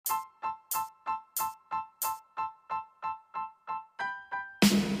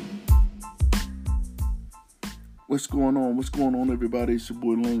What's going on? What's going on, everybody? It's your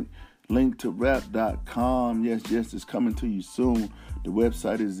boy Link. LinkToRap.com. Yes, it's coming to you soon. The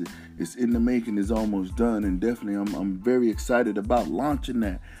website is in the making, is almost done, and definitely I'm very excited about launching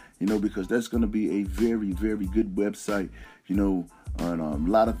that. Because that's going to be a very, very good website. And a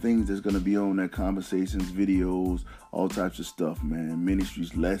lot of things that's going to be on there: conversations, videos, all types of stuff, man.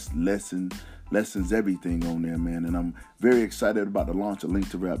 Ministries, lessons, everything on there, man. And I'm very excited about the launch of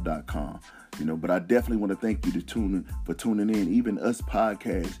LinkToRap.com. But I definitely want to thank you for tuning in. Even us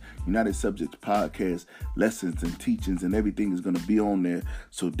podcasts, United Subjects podcast, lessons and teachings and everything is going to be on there.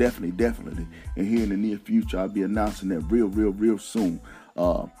 So definitely. And here in the near future, I'll be announcing that real soon.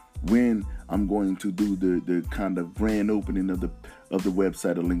 When I'm going to do the kind of grand opening of the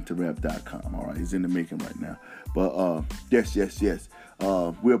website of LinkToRap.com. All right, it's in the making right now. But yes.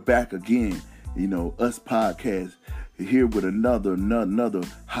 We're back again. Us podcast here with another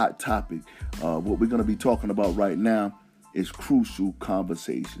hot topic. What we're going to be talking about right now is crucial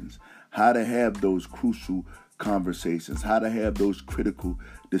conversations. How to have those crucial conversations, how to have those critical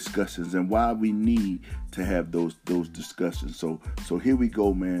discussions, and why we need to have those discussions. So here we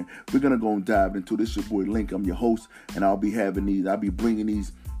go, man. We're gonna go and dive into this. Your boy Link. I'm your host, and I'll be bringing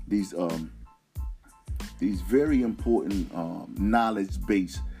these very important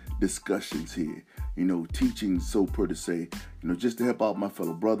knowledge-based discussions here. Teaching, so per to say, just to help out my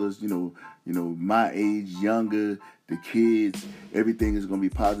fellow brothers, my age, younger, the kids, everything is going to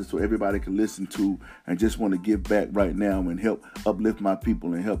be positive so everybody can listen to, and just want to give back right now and help uplift my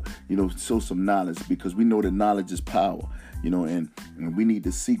people and help, show some knowledge, because we know that knowledge is power, and we need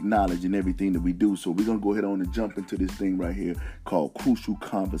to seek knowledge in everything that we do. So we're going to go ahead on and jump into this thing right here called Crucial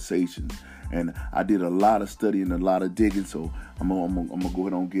Conversations. And I did a lot of studying, a lot of digging, so I'm gonna go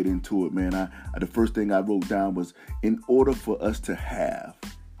ahead and get into it, man. The first thing I wrote down was, in order for us to have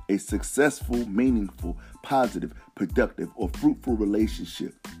a successful, meaningful, positive, productive, or fruitful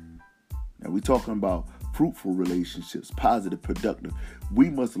relationship. Now, we're talking about fruitful relationships, positive, productive. We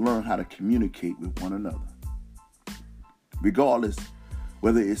must learn how to communicate with one another. Regardless,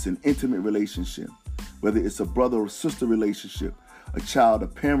 whether it's an intimate relationship, whether it's a brother or sister relationship, a child, a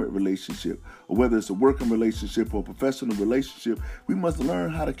parent relationship, or whether it's a working relationship or a professional relationship, we must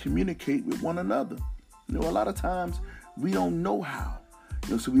learn how to communicate with one another. A lot of times we don't know how.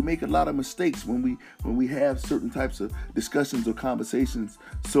 So we make a lot of mistakes when we have certain types of discussions or conversations.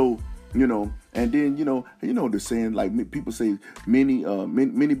 So, and then, the saying, like people say, many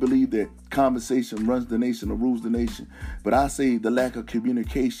believe that conversation runs the nation or rules the nation. But I say the lack of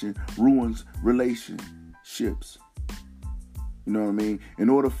communication ruins relationships. You know what I mean? In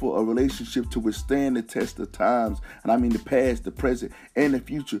order for a relationship to withstand the test of times, and I mean the past, the present, and the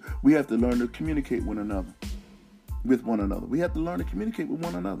future, we have to learn to communicate with one another. We have to learn to communicate with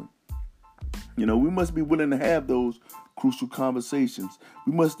one another. We must be willing to have those crucial conversations.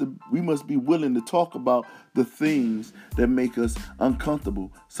 We must be willing to talk about the things that make us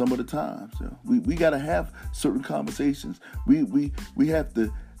uncomfortable some of the times. We got to have certain conversations. We have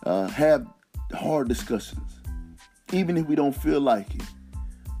to have hard discussions, even if we don't feel like it.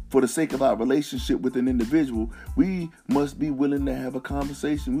 For the sake of our relationship with an individual, we must be willing to have a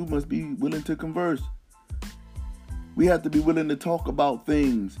conversation. We must be willing to converse. We have to be willing to talk about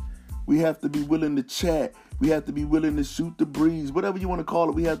things. We have to be willing to chat. We have to be willing to shoot the breeze, whatever you want to call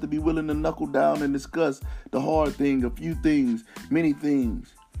it. We have to be willing to knuckle down and discuss the hard thing, a few things, many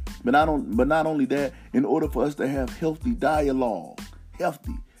things. But not only that, in order for us to have healthy dialogue,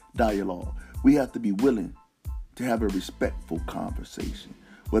 we have to be willing to have a respectful conversation,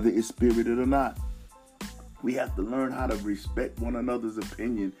 whether it's spirited or not. We have to learn how to respect one another's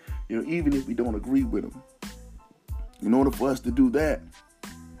opinion, even if we don't agree with them. In order for us to do that,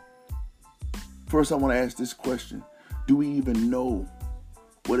 first I want to ask this question: do we even know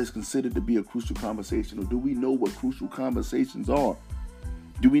what is considered to be a crucial conversation, or do we know what crucial conversations are?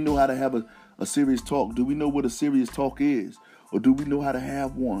 Do we know how to have a serious talk? Do we know what a serious talk is, or do we know how to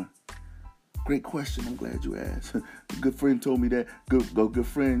have one? Great question. I'm glad you asked. A good friend told me that. Good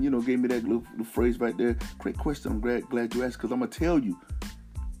friend, gave me that little phrase right there. Great question. I'm glad you asked, because I'm going to tell you.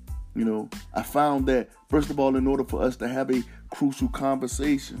 I found that, first of all, in order for us to have a crucial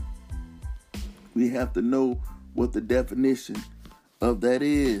conversation, we have to know what the definition of that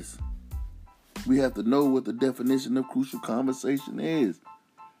is. We have to know what the definition of crucial conversation is.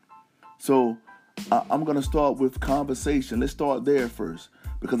 So I'm going to start with conversation. Let's start there first,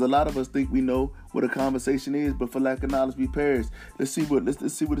 because a lot of us think we know what a conversation is, but for lack of knowledge we perish. Let's see what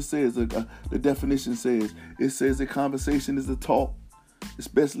it says. The definition says. It says a conversation is a talk,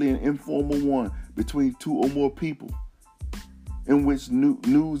 especially an informal one, between two or more people, in which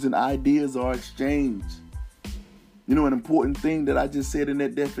news and ideas are exchanged. You know, an important thing that I just said in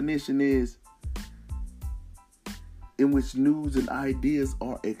that definition is in which news and ideas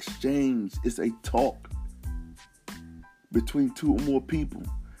are exchanged. It's a talk between two or more people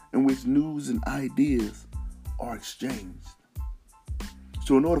in which news and ideas are exchanged.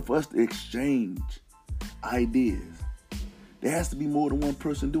 So in order for us to exchange ideas, there has to be more than one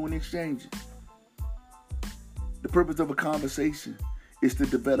person doing the exchanging. The purpose of a conversation is to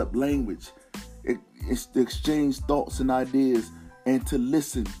develop language. It's to exchange thoughts and ideas and to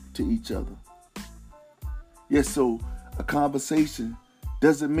listen to each other. Yes, so a conversation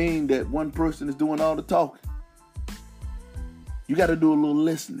doesn't mean that one person is doing all the talking. You got to do a little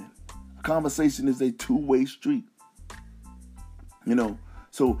listening. A conversation is a two-way street. You know,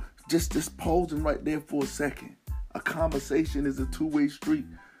 so just pausing right there for a second. A conversation is a two-way street.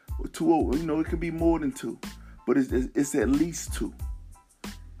 Or you know, it can be more than two, but it's at least two.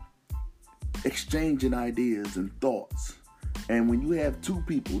 Exchanging ideas and thoughts. And when you have two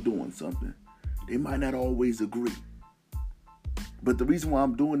people doing something, they might not always agree. But the reason why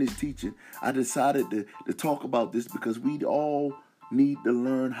I'm doing this teaching, I decided to talk about this because we all need to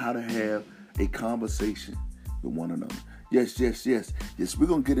learn how to have a conversation with one another. Yes. We're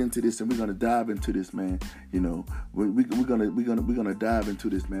gonna get into this and we're gonna dive into this, man. You know, we're gonna dive into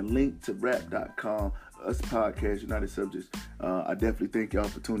this, man. Link to rap.com, us podcast, United Subjects. I definitely thank y'all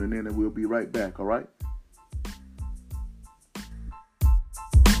for tuning in, and we'll be right back. All right.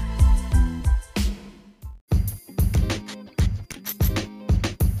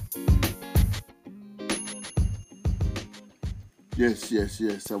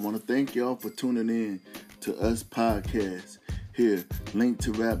 Yes. I want to thank y'all for tuning in to us podcast here,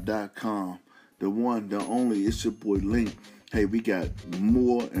 linktorap.com. The one, the only, it's your boy Link. Hey, we got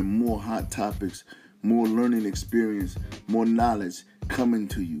more and more hot topics, more learning experience, more knowledge coming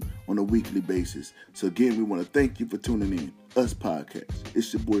to you on a weekly basis. So again, we want to thank you for tuning in. Us podcast.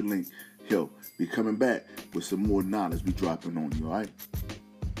 It's your boy Link. Yo, we coming back with some more knowledge we dropping on you, all right?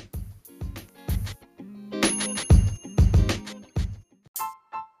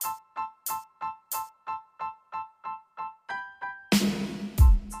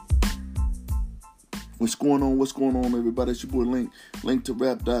 What's going on, everybody? It's your boy Link,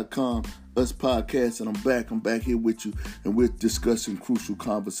 linktorap.com, us podcast, and I'm back here with you, and we're discussing crucial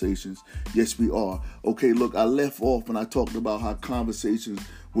conversations. Yes, we are. Okay, look, I left off and I talked about how conversations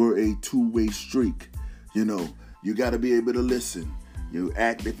were a two-way streak. You know, you got to be able to listen,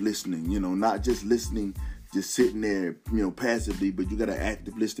 active listening, not just listening, just sitting there, passively, but you got to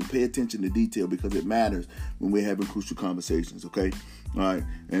active listen, pay attention to detail because it matters when we're having crucial conversations, okay? All right,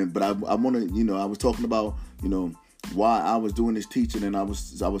 but I want to, I was talking about, why I was doing this teaching, and I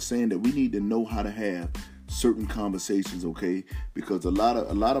was saying that we need to know how to have certain conversations, okay? Because a lot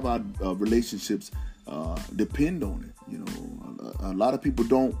of our relationships depend on it. A lot of people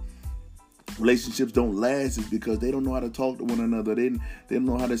relationships don't last is because they don't know how to talk to one another. They don't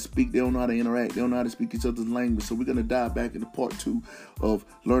know how to speak. They don't know how to interact. They don't know how to speak each other's language. So we're going to dive back into part 2 of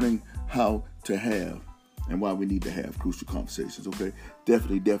learning how to have and why we need to have crucial conversations, okay?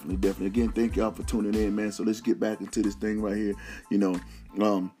 Definitely. Again, thank y'all for tuning in, man. So let's get back into this thing right here. We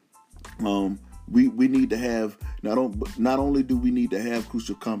need to have, not only do we need to have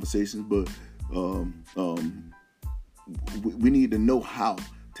crucial conversations, but we need to know how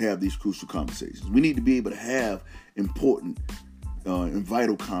to have these crucial conversations. We need to be able to have important and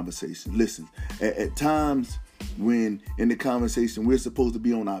vital conversations. Listen, at times when in the conversation we're supposed to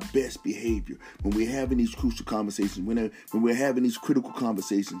be on our best behavior, when we're having these crucial conversations, when we're having these critical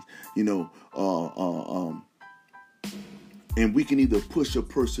conversations, and we can either push a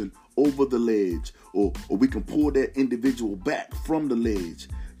person over the ledge or we can pull that individual back from the ledge.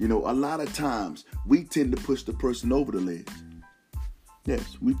 A lot of times we tend to push the person over the ledge.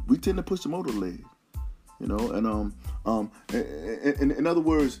 Yes, we tend to push them over the ledge, and in other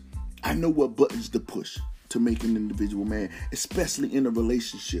words, I know what buttons to push to make an individual mad, especially in a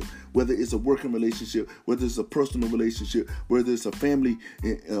relationship, whether it's a working relationship, whether it's a personal relationship, whether it's a family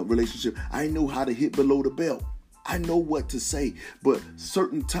relationship. I know how to hit below the belt. I know what to say, but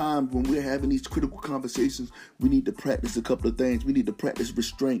certain times when we're having these critical conversations, we need to practice a couple of things. We need to practice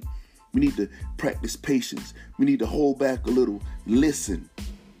restraint. We need to practice patience. We need to hold back a little, listen,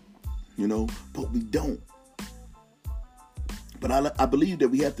 but we don't. But I believe that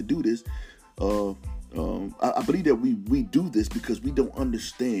we have to do this. I believe that we do this because we don't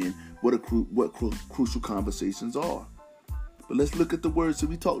understand what crucial conversations are. But let's look at the words. So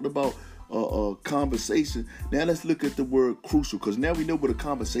we talked about conversation. Now let's look at the word crucial, because now we know what a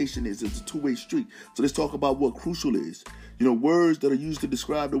conversation is. It's a two-way street. So let's talk about what crucial is. Words that are used to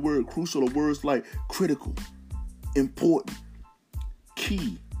describe the word crucial are words like critical, important,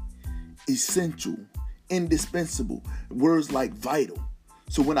 key, essential, indispensable, words like vital.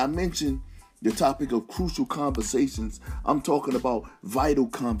 So when I mention the topic of crucial conversations, I'm talking about vital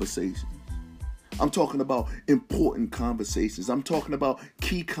conversations. I'm talking about important conversations. I'm talking about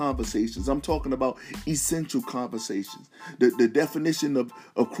key conversations. I'm talking about essential conversations. The definition of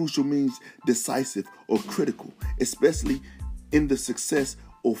crucial means decisive or critical, especially in the success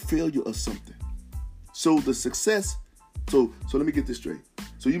or failure of something. So the success, so let me get this straight.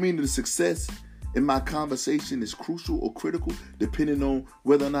 So you mean the success in my conversation is crucial or critical depending on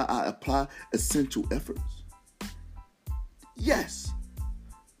whether or not I apply essential efforts? Yes.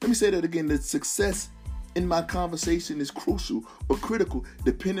 Let me say that again. The success in my conversation is crucial or critical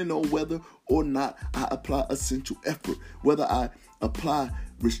depending on whether or not I apply essential effort, whether I apply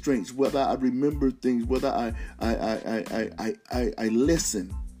restraints, whether I remember things, whether I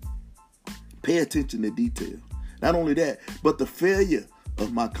listen, pay attention to detail. Not only that, but the failure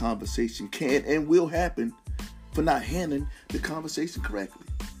of my conversation can and will happen for not handling the conversation correctly.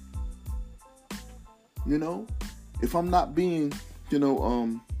 You know, if I'm not being,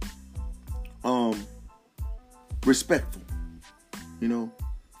 respectful,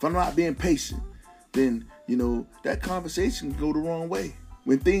 if I'm not being patient, then, that conversation can go the wrong way.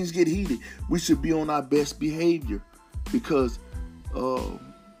 When things get heated, we should be on our best behavior because of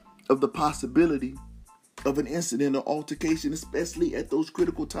the possibility of an incident or altercation, especially at those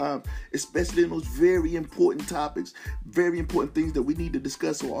critical times, especially in those very important topics, very important things that we need to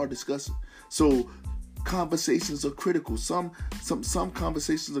discuss or are discussing. So conversations are critical. Some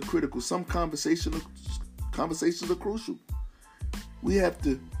conversations are critical. Some conversations are crucial. We have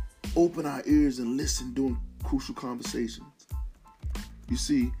to open our ears and listen during crucial conversations. You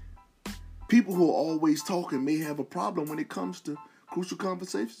see, people who are always talking may have a problem when it comes to crucial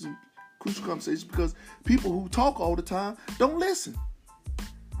conversations because people who talk all the time don't listen.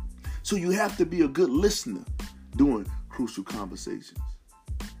 So you have to be a good listener during crucial conversations.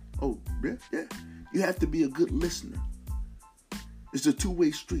 Oh, yeah. You have to be a good listener. It's a two-way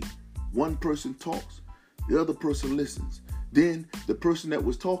street. One person talks, the other person listens. Then the person that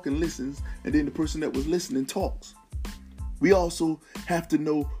was talking listens, and then the person that was listening talks. We also have to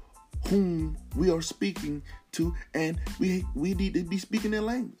know whom we are speaking to, and we need to be speaking their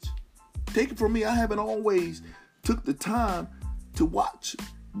language. Take it from me, I haven't always took the time to watch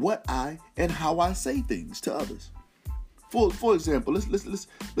what and how I say things to others. For example, let's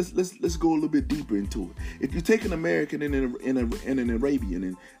go a little bit deeper into it. If you take an American and an Arabian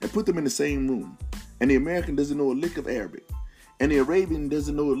and put them in the same room, and the American doesn't know a lick of Arabic, and the Arabian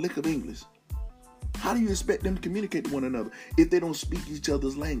doesn't know a lick of English, how do you expect them to communicate to one another if they don't speak each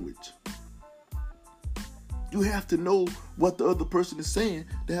other's language? You have to know what the other person is saying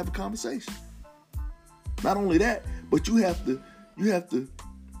to have a conversation. Not only that, but you have to,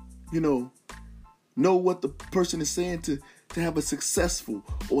 know what the person is saying to have a successful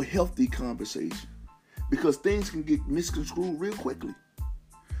or healthy conversation. Because things can get misconstrued real quickly.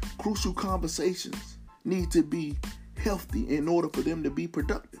 Crucial conversations need to be healthy in order for them to be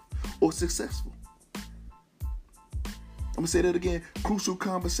productive or successful. I'm going to say that again. Crucial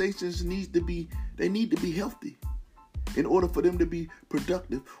conversations need to be healthy in order for them to be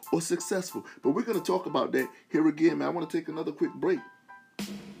productive or successful. But we're going to talk about that here again, man. I want to take another quick break.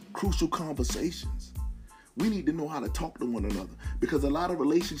 Crucial conversations. We need to know how to talk to one another because a lot of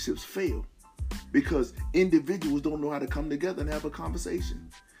relationships fail because individuals don't know how to come together and have a conversation.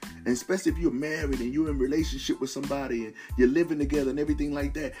 And especially if you're married and you're in relationship with somebody and you're living together and everything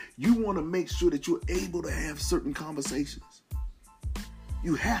like that, you want to make sure that you're able to have certain conversations.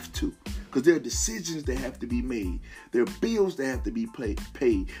 You have to, because there are decisions that have to be made. There are bills that have to be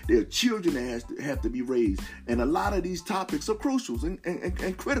paid. There are children that have to be raised. And a lot of these topics are crucial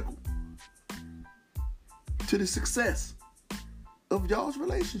and critical to the success of y'all's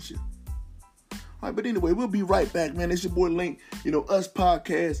relationship. All right, but anyway, we'll be right back, man. It's your boy Link, Us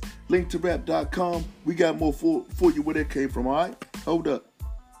Podcast, linktorap.com. We got more for you where that came from, all right? Hold up.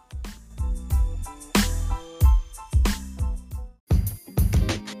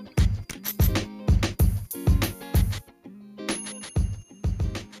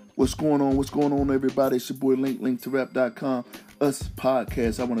 What's going on? What's going on, everybody? It's your boy Link, linktorap.com. Us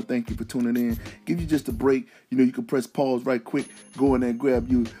podcast. I want to thank you for tuning in. Give you just a break. You can press pause right quick. Go in there and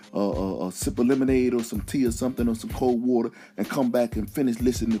grab you a sip of lemonade or some tea or something or some cold water and come back and finish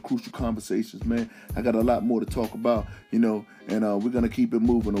listening to Crucial Conversations, man. I got a lot more to talk about, and we're going to keep it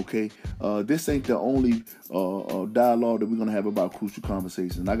moving, okay? This ain't the only dialogue that we're going to have about Crucial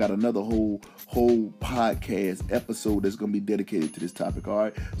Conversations. I got another whole podcast episode that's going to be dedicated to this topic, all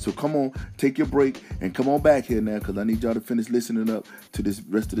right? So come on, take your break and come on back here now because I need y'all to finish listening up to this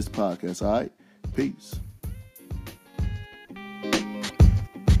rest of this podcast, all right? Peace.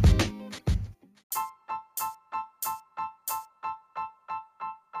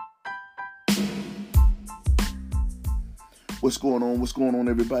 What's going on? What's going on,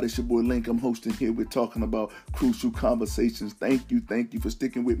 everybody? It's your boy Link. I'm hosting here. We're talking about Crucial Conversations. Thank you for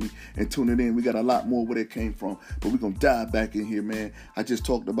sticking with me and tuning in. We got a lot more where that came from, but we're going to dive back in here, man. I just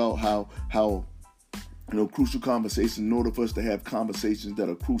talked about how crucial conversations. In order for us to have conversations that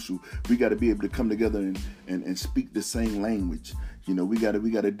are crucial, we got to be able to come together and speak the same language. We got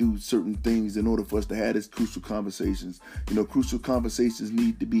to do certain things in order for us to have these crucial conversations. Crucial conversations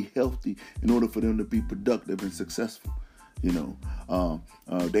need to be healthy in order for them to be productive and successful.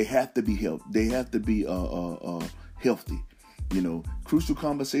 They have to be healthy. They have to be healthy. Crucial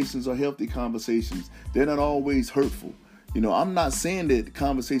conversations are healthy conversations. They're not always hurtful. I'm not saying that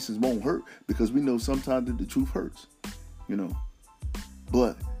conversations won't hurt because we know sometimes that the truth hurts.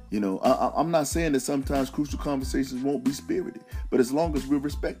 But I'm not saying that sometimes crucial conversations won't be spirited. But as long as we're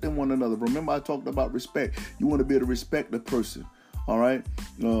respecting one another, remember I talked about respect. You want to be able to respect the person. All right.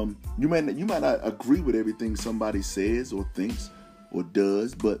 You might not agree with everything somebody says or thinks or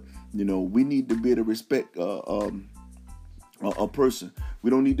does, but we need to be able to respect a person. We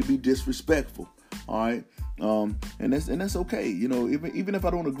don't need to be disrespectful. All right. And that's okay. Even if I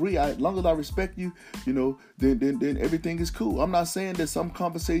don't agree, as long as I respect you, then everything is cool. I'm not saying that some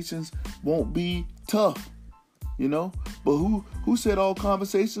conversations won't be tough, but who said all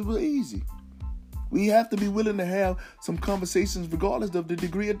conversations were easy? We have to be willing to have some conversations regardless of the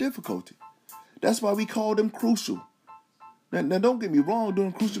degree of difficulty. That's why we call them crucial. Now don't get me wrong,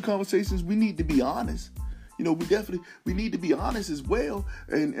 during crucial conversations, we need to be honest. We need to be honest as well.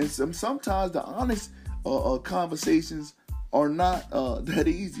 And sometimes the honest conversations are not that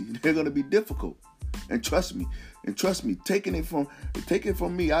easy. They're going to be difficult. And trust me, take it from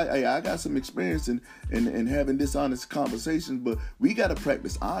me. I got some experience in having dishonest conversations, but we got to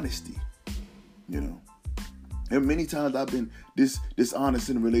practice honesty. And many times I've been dishonest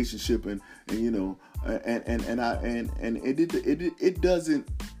in a relationship, and it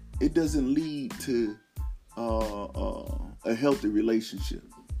doesn't lead to a healthy relationship.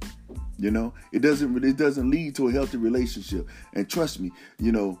 It doesn't lead to a healthy relationship. And trust me,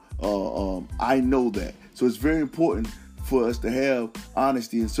 I know that. So it's very important for us to have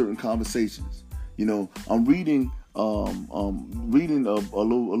honesty in certain conversations. I'm reading a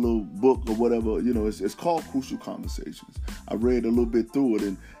little book or whatever, it's called Crucial Conversations. I read a little bit through it,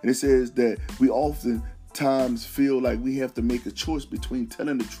 and it says that we oftentimes feel like we have to make a choice between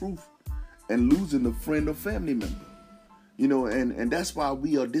telling the truth and losing a friend or family member. And that's why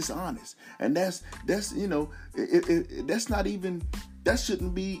we are dishonest. And that's not even, that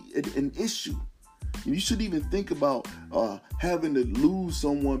shouldn't be an issue. You shouldn't even think about having to lose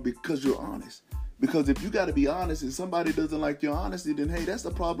someone because you're honest. Because if you got to be honest and somebody doesn't like your honesty, then hey, that's the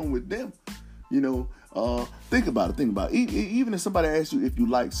problem with them. Think about it. Even if somebody asks you if you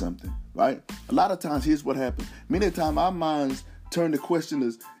like something, right? A lot of times, here's what happens. Many times our minds turn the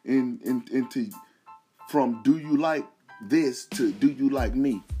questioners into from do you like this to do you like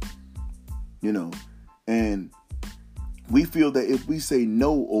me? And we feel that if we say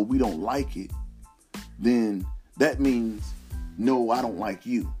no or we don't like it, then that means no, I don't like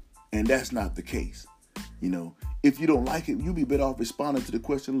you. And that's not the case. If you don't like it, you'll be better off responding to the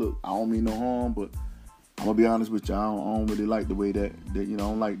question. Look, I don't mean no harm, but I'm going to be honest with you. I don't really like the way that I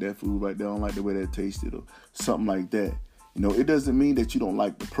don't like that food right there. I don't like the way that tasted or something like that. It doesn't mean that you don't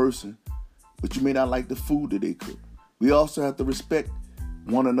like the person, but you may not like the food that they cook. We also have to respect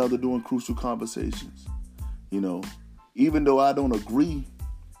one another during crucial conversations. Even though I don't agree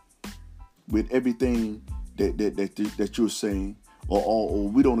with everything that you're saying, or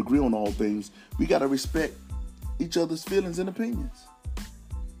we don't agree on all things, we got to respect each other's feelings and opinions.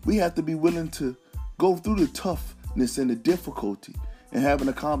 We have to be willing to go through the toughness and the difficulty and having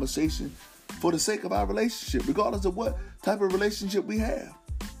a conversation for the sake of our relationship, regardless of what type of relationship we have,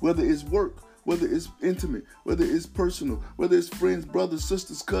 whether it's work, whether it's intimate, whether it's personal, whether it's friends, brothers,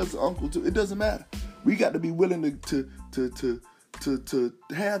 sisters, cousins, uncles, it doesn't matter. We got to be willing to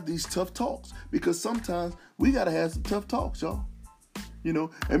have these tough talks, because sometimes we got to have some tough talks, y'all.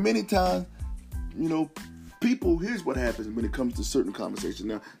 And many times, people, here's what happens when it comes to certain conversations.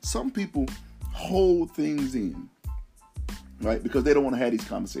 Now, some people hold things in, right? Because they don't want to have these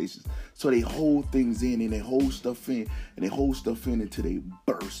conversations. So they hold things in and they hold stuff in and they hold stuff in until they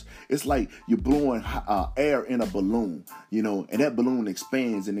burst. It's like you're blowing air in a balloon, and that balloon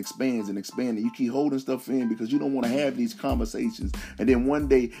expands and expands and expands. And you keep holding stuff in because you don't want to have these conversations. And then one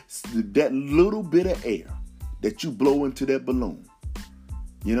day, that little bit of air that you blow into that balloon,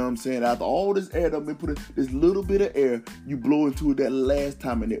 you know what I'm saying? After all this air that been put in, this little bit of air you blow into it that last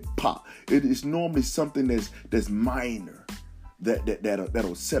time and it pop. It is normally something that's minor.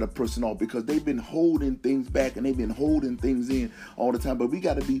 That'll set a person off because they've been holding things back and they've been holding things in all the time. But we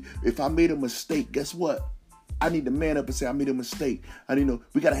got to be, if I made a mistake, guess what? I need to man up and say I made a mistake.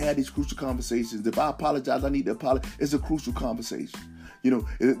 We got to have these crucial conversations. If I apologize, I need to apologize. It's a crucial conversation.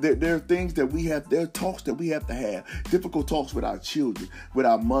 There are things that there are talks that we have to have. Difficult talks with our children, with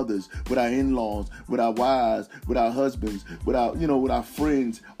our mothers, with our in-laws, with our wives, with our husbands, with our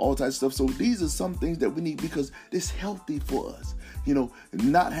friends, all types of stuff. So these are some things that we need because it's healthy for us.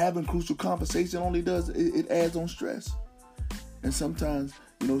 Not having crucial conversation only does, it adds on stress. And sometimes,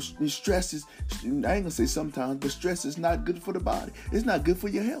 stress is, I ain't gonna say sometimes, but stress is not good for the body. It's not good for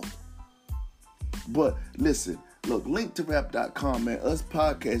your health. But listen, look, linktorap.com, man, us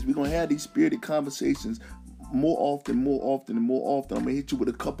podcasts, we're going to have these spirited conversations more often. I'm going to hit you with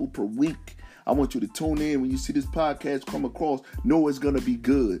a couple per week. I want you to tune in when you see this podcast come across. Know it's going to be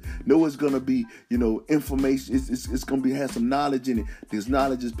good. Know it's going to be, information. It's going to have some knowledge in it. Because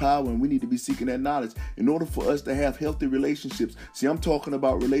knowledge is power, and we need to be seeking that knowledge in order for us to have healthy relationships. See, I'm talking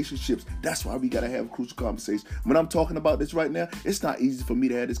about relationships. That's why we got to have crucial conversations. When I'm talking about this right now, it's not easy for me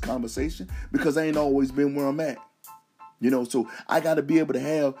to have this conversation because I ain't always been where I'm at. So I got to be able to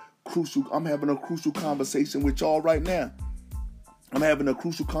have I'm having a crucial conversation with y'all right now. I'm having a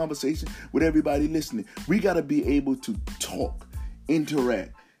crucial conversation with everybody listening. We got to be able to talk,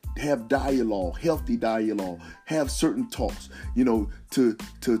 interact, have dialogue, healthy dialogue, have certain talks, to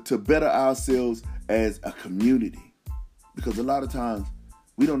better ourselves as a community. Because a lot of times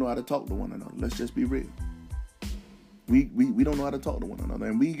we don't know how to talk to one another. Let's just be real. We don't know how to talk to one another,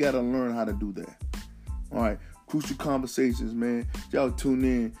 and we got to learn how to do that. All right. Crucial conversations, man. Y'all tune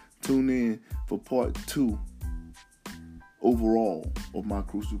in for part 2 overall of my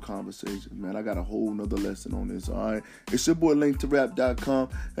crucial conversations, man. I got a whole nother lesson on this, all right? It's your boy linktorap.com.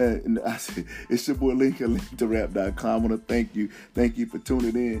 It's your boy Link at linktorap.com. I want to thank you. Thank you for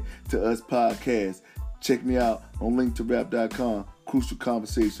tuning in to us podcast. Check me out on linktorap.com. Crucial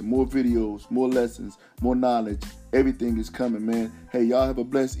conversation, more videos, more lessons, more knowledge. Everything is coming, man. Hey, y'all have a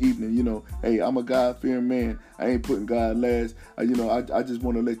blessed evening. Hey, I'm a God-fearing man. I ain't putting God last. I just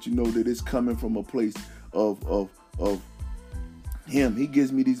want to let you know that it's coming from a place of Him. He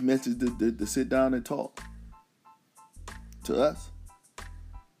gives me these messages to sit down and talk to us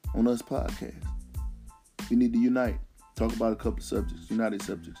on us podcast. We need to unite. Talk about a couple of subjects, united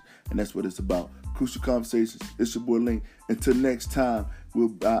subjects, and that's what it's about. Crucial conversations. It's your boy Link. Until next time,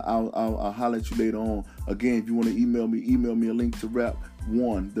 I'll holler at you later on. Again, if you want to email me a link to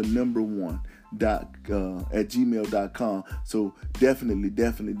rap1, the number 1 at gmail.com. So definitely,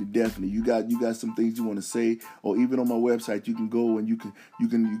 you got some things you want to say, or even on my website, you can go and you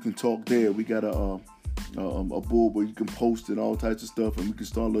can talk there. We got a board where you can post it, all types of stuff, and we can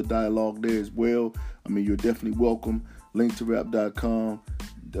start a little dialogue there as well. You're definitely welcome. Linktorap.com.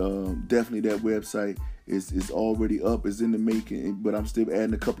 Definitely that website is already up, is in the making, but I'm still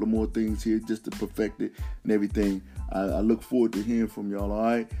adding a couple of more things here just to perfect it and everything. I look forward to hearing from y'all. All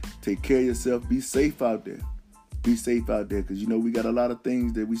right, take care of yourself. Be safe out there. Because we got a lot of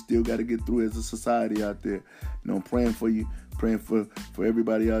things that we still got to get through as a society out there. I'm praying for you, praying for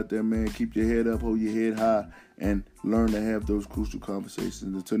everybody out there, man. Keep your head up, hold your head high, and learn to have those crucial conversations.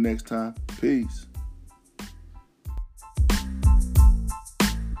 Until next time, peace.